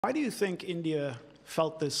Why do you think India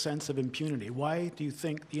felt this sense of impunity? Why do you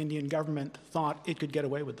think the Indian government thought it could get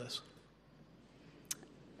away with this?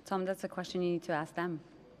 Tom, that's a question you need to ask them.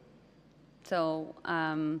 So,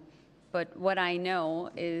 but what I know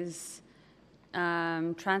is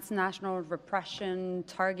transnational repression,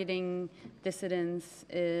 targeting dissidents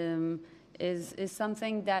is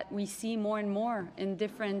something that we see more and more in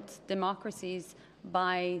different democracies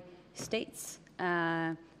by states.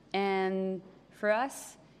 And for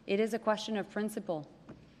us, it is a question of principle.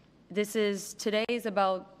 Today is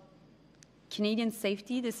about Canadian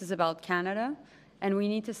safety, this is about Canada, and we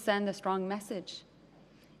need to send a strong message.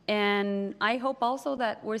 And I hope also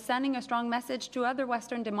that we're sending a strong message to other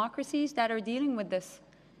Western democracies that are dealing with this,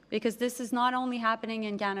 because this is not only happening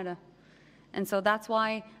in Canada. And so that's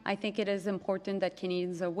why I think it is important that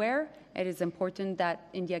Canadians are aware. It is important that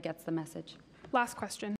India gets the message. Last question.